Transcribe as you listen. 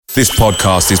This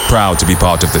podcast is proud to be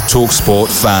part of the TalkSport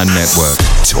Fan Network.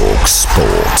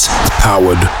 TalkSport.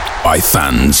 Powered by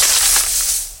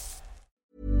fans.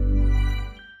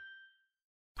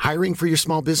 Hiring for your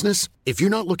small business? If you're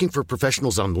not looking for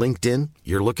professionals on LinkedIn,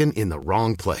 you're looking in the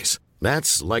wrong place.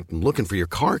 That's like looking for your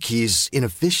car keys in a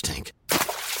fish tank.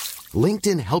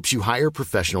 LinkedIn helps you hire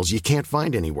professionals you can't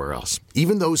find anywhere else,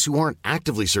 even those who aren't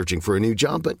actively searching for a new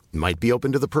job but might be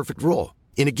open to the perfect role.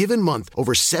 In a given month,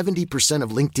 over 70%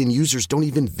 of LinkedIn users don't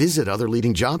even visit other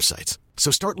leading job sites. So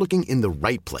start looking in the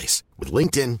right place. With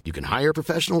LinkedIn, you can hire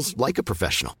professionals like a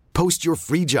professional. Post your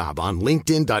free job on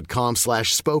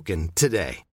linkedin.com/spoken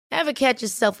today. Ever catch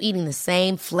yourself eating the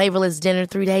same flavorless dinner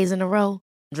 3 days in a row?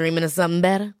 Dreaming of something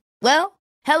better? Well,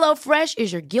 HelloFresh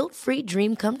is your guilt-free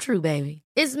dream come true, baby.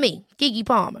 It's me, Keke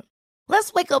Palmer.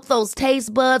 Let's wake up those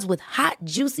taste buds with hot,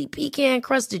 juicy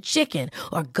pecan-crusted chicken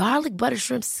or garlic butter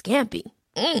shrimp scampi.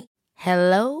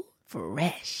 Hello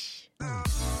Fresh.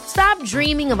 Stop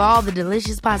dreaming of all the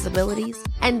delicious possibilities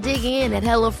and dig in at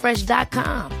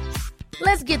HelloFresh.com.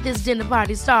 Let's get this dinner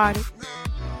party started.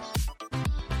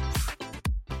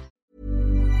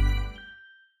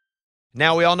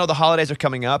 Now, we all know the holidays are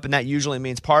coming up, and that usually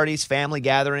means parties, family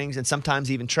gatherings, and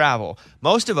sometimes even travel.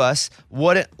 Most of us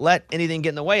wouldn't let anything get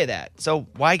in the way of that. So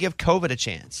why give COVID a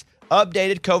chance?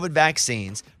 Updated COVID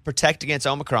vaccines protect against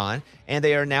Omicron, and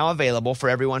they are now available for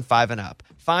everyone 5 and up.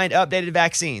 Find updated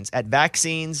vaccines at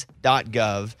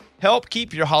vaccines.gov. Help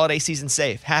keep your holiday season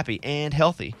safe, happy, and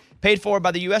healthy. Paid for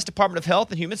by the U.S. Department of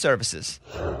Health and Human Services.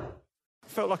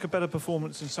 Felt like a better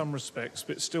performance in some respects,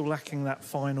 but still lacking that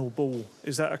final ball.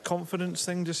 Is that a confidence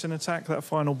thing just in attack, that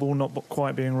final ball not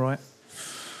quite being right?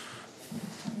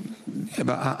 Yeah,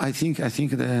 but I think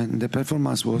the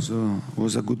performance was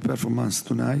a good performance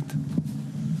tonight.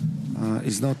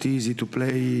 It's not easy to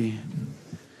play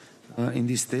in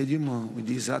this stadium with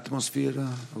this atmosphere,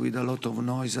 with a lot of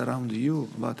noise around you.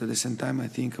 But at the same time, I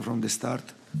think from the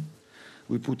start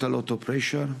we put a lot of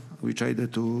pressure. We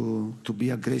tried to be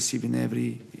aggressive in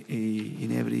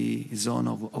every zone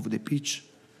of the pitch.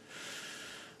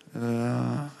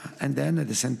 And then at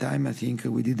the same time, I think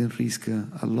we didn't risk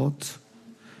a lot.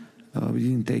 We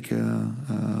didn't take a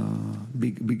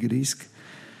big risk.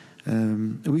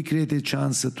 We created a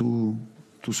chance to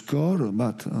score,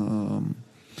 but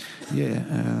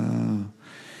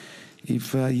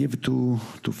if I have to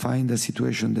find a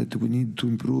situation that we need to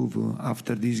improve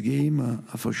after this game,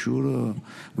 for sure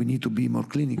we need to be more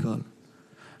clinical.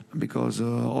 Because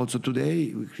also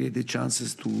today we created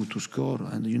chances to score,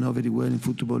 and you know very well in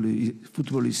football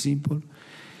is simple.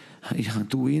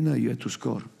 To win, you have to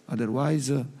score.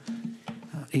 Otherwise,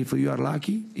 if you are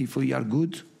lucky, if you are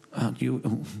good,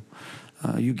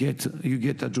 you get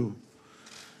a draw.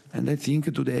 And I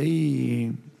think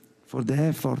today, for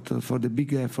the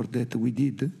big effort that we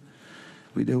did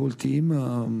with the whole team,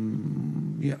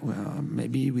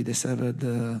 maybe we deserved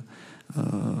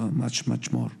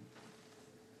much more.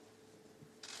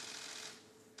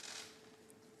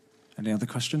 Any other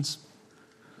questions?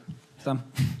 Sam?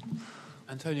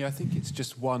 Antonio, I think it's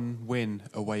just one win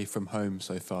away from home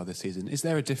so far this season. Is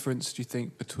there a difference, do you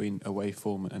think, between away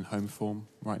form and home form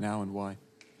right now, and why?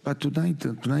 But tonight,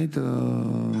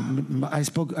 I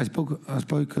spoke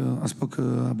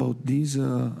about this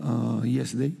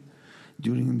yesterday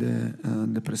during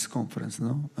the press conference,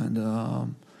 no? And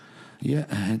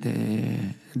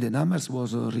the numbers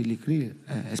was really clear,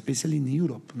 especially in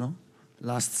Europe, no?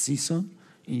 Last season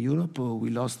in Europe we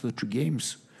lost 2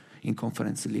 games in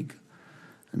Conference League.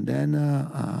 And then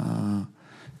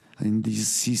in this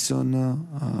season,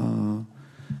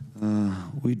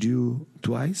 we drew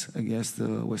twice against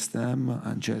West Ham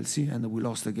and Chelsea, and we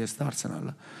lost against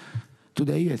Arsenal.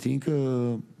 Today, I think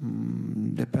the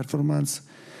performance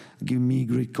gave me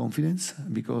great confidence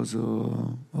because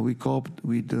we coped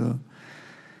with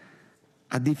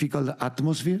a difficult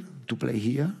atmosphere to play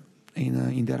here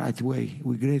in the right way,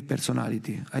 with great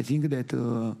personality. I think that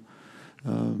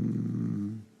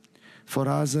for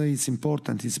us, it's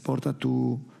important. It's important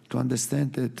to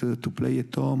understand that to play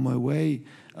at home away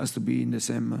has to be in the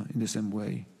same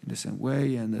way,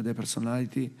 and the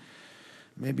personality.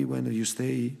 Maybe when you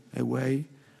stay away,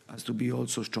 has to be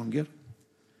also stronger.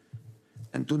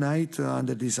 And tonight,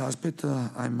 under this aspect,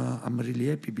 I'm really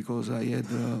happy because I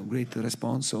had a great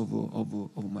response of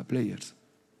my players.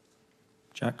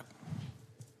 Jack?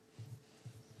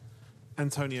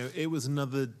 Antonio, it was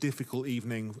another difficult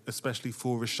evening, especially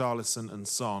for Richarlison and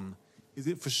Son. Is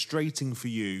it frustrating for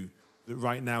you that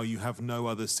right now you have no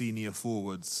other senior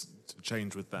forwards to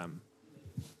change with them?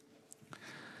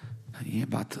 Yeah,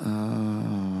 but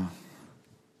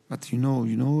you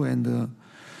know, and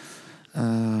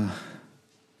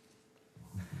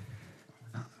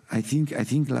I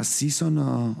think last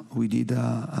season we did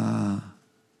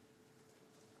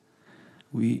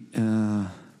we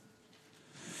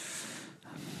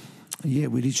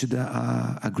reached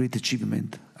a great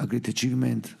achievement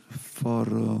for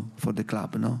the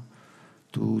club, no,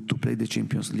 to play the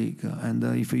Champions League. And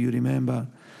if you remember,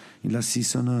 in last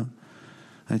season,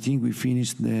 I think we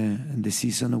finished the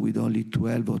season with only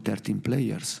 12 or 13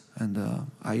 players. And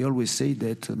I always say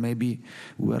that maybe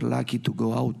we were lucky to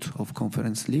go out of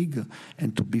Conference League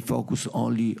and to be focused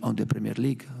only on the Premier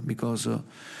League, because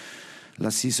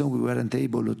last season we weren't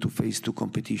able to face two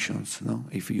competitions, no?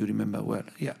 If you remember well,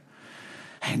 yeah.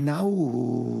 And now,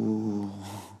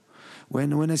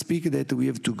 when I speak that we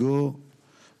have to go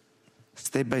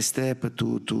step by step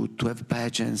to have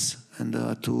patience and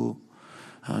to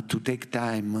take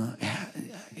time,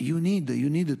 you need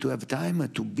to have time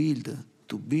to build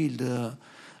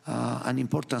an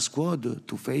important squad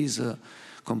to face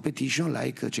competition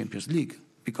like Champions League,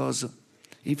 because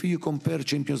if you compare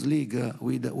Champions League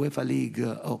with UEFA League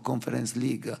or Conference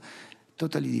League,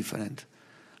 totally different.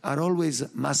 Are always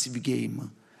massive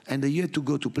game, and you have to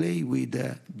go to play with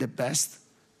the best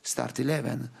start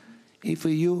 11. If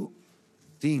you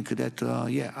think that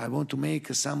I want to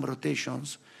make some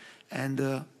rotations,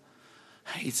 and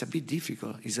it's a bit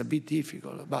difficult.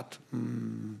 But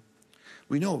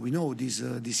we know this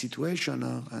situation,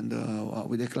 and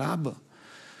with the club.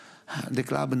 The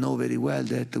club know very well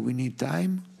that we need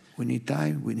time, we need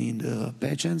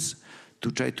patience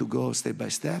to try to go step by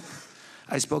step.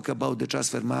 I spoke about the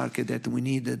transfer market, that we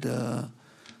needed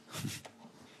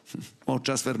more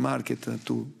transfer market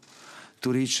to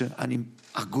reach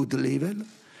a good level.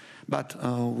 But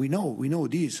we know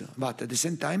this. But at the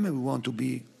same time, we want to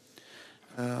be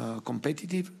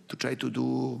competitive, to try to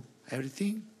do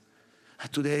everything.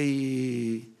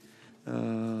 Today,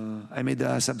 I made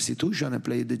a substitution. I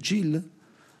played Gil,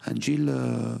 and Gil,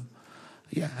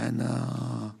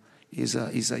 is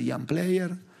a young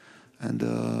player, and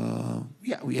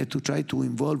we had to try to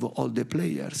involve all the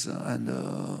players, and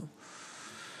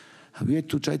we had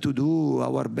to try to do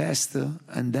our best,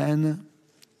 and then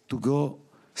to go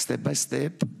step by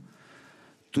step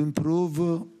to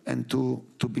improve and to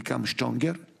become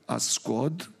stronger as a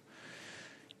squad.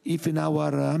 If in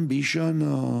our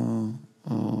ambition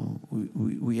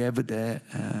we have the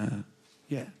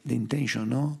intention,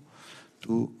 no,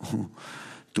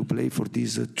 to play for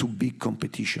these two big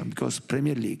competition, because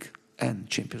Premier League and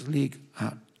Champions League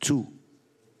are two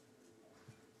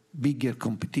bigger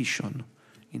competition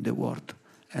in the world,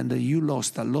 and you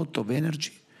lost a lot of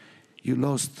energy, you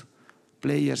lost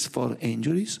players for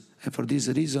injuries, and for this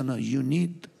reason you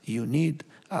need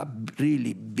a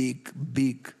really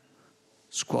big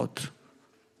squad.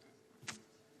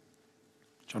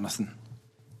 Jonathan.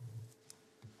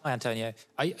 Hi, Antonio.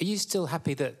 Are you still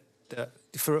happy that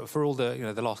for all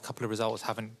the the last couple of results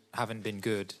haven't been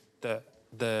good, that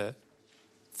the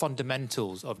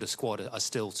fundamentals of the squad are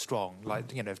still strong? Like,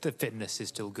 the fitness is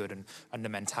still good, and the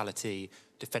mentality,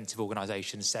 defensive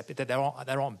organisation, that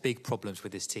there aren't big problems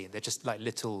with this team. They're just like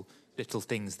little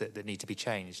things that need to be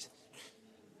changed.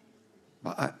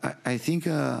 I think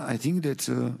that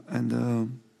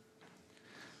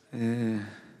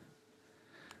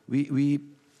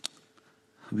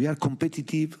we are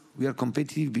competitive. We are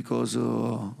competitive because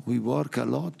we work a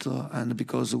lot, and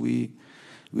because we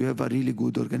have a really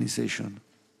good organization.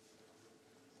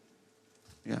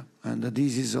 Yeah, and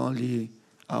this is only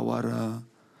our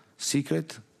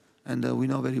secret, and we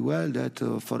know very well that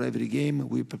for every game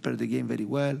we prepare the game very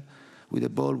well, with the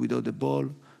ball, without the ball,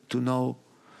 to know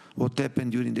what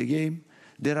happened during the game.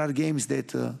 There are games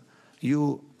that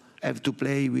you have to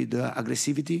play with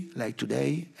aggressivity, like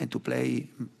today, and to play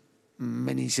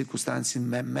many circumstances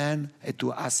man and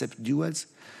to accept duels.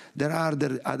 There are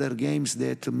other games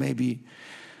that maybe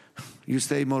you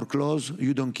stay more close,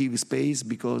 you don't give space,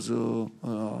 because you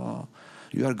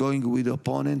are going with the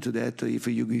opponent that if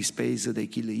you give space, they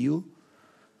kill you.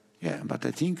 Yeah, but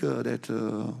I think that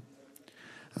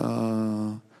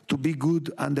to be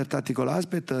good under tactical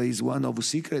aspect is one of the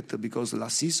secret, because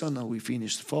last season we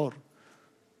finished 4.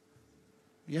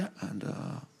 Yeah, and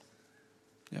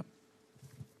yeah.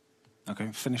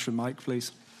 Okay, finish with Mike,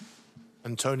 please.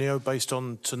 Antonio, based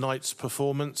on tonight's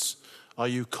performance, are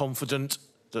you confident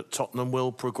that Tottenham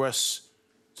will progress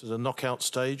to the knockout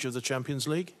stage of the Champions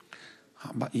League?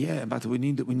 But we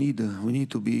need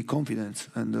to be confident,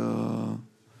 and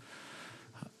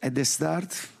at the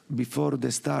start, before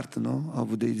the start,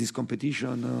 of this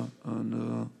competition,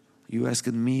 and you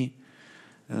asked me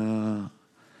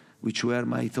which were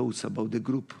my thoughts about the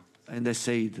group, and I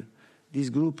said,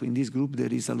 in this group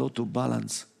there is a lot of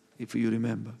balance, if you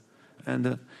remember,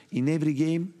 And in every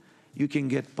game, you can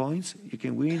get points, you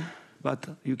can win, but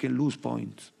you can lose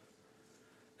points.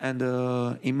 And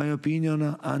in my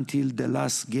opinion, until the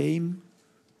last game,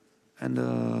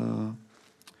 and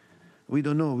we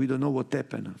don't know what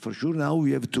happened. For sure, now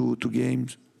we have two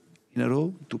games in a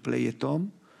row to play at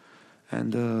home.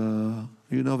 And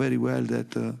you know very well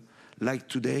that, like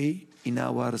today, in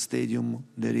our stadium,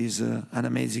 there is an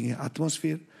amazing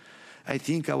atmosphere. I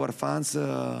think our fans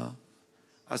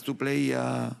has to play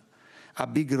a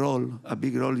big role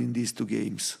in these two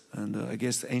games, and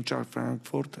against Eintracht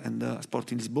Frankfurt and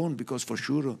Sporting Lisbon, because for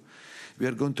sure we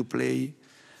are going to play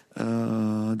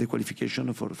the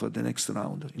qualification for the next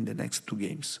round in the next two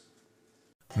games.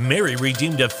 Mary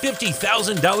redeemed a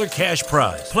 $50,000 cash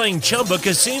prize playing Chumba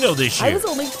Casino this year. I was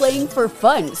only playing for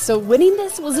fun, so winning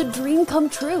this was a dream come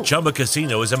true. Chumba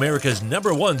Casino is America's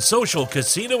 #1 social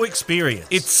casino experience.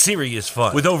 It's serious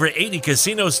fun. With over 80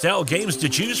 casino-style games to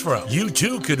choose from, you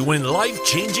too could win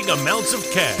life-changing amounts of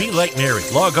cash. Be like Mary.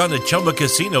 Log on to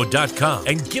ChumbaCasino.com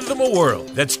and give them a whirl.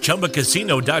 That's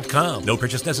ChumbaCasino.com. No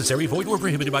purchase necessary. Void where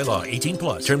prohibited by law. 18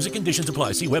 plus. Terms and conditions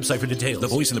apply. See website for details. The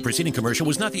voice in the preceding commercial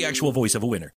was not the actual voice of a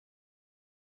winner.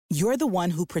 You're the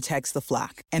one who protects the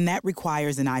flock, and that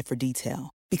requires an eye for detail.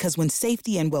 Because when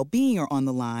safety and well-being are on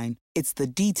the line, it's the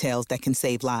details that can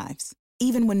save lives.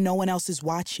 Even when no one else is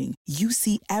watching, you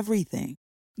see everything.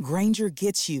 Grainger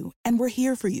gets you, and we're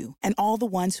here for you, and all the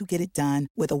ones who get it done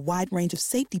with a wide range of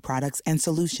safety products and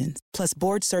solutions, plus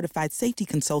board-certified safety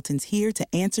consultants here to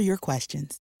answer your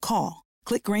questions. Call,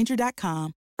 click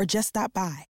Grainger.com, or just stop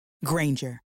by.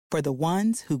 Grainger, for the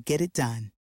ones who get it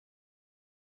done.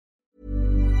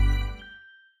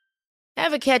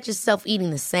 Ever catch yourself eating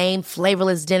the same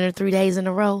flavorless dinner 3 days in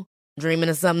a row? Dreaming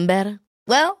of something better?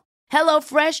 Well,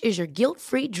 HelloFresh is your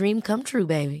guilt-free dream come true,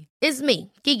 baby. It's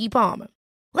me, Keke Palmer.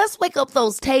 Let's wake up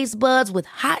those taste buds with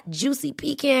hot, juicy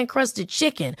pecan-crusted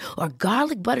chicken or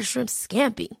garlic butter shrimp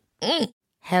scampi.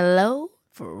 Hello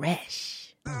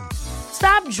Fresh.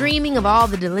 Stop dreaming of all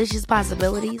the delicious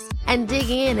possibilities and dig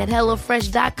in at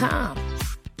HelloFresh.com.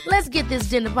 Let's get this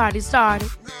dinner party started.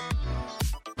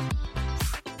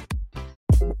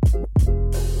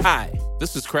 Hi,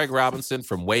 this is Craig Robinson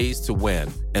from Ways to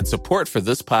Win, and support for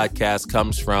this podcast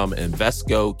comes from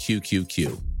Invesco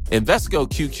QQQ. Invesco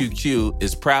QQQ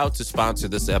is proud to sponsor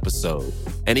this episode,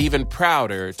 and even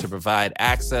prouder to provide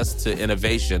access to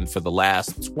innovation for the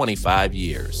last 25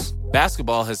 years.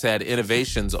 Basketball has had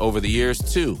innovations over the years,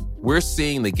 too. We're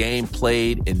seeing the game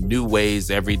played in new ways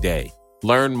every day.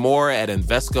 Learn more at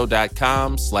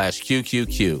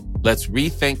Invesco.com/QQQ. Let's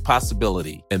rethink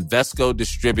possibility. Invesco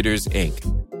Distributors,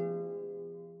 Inc.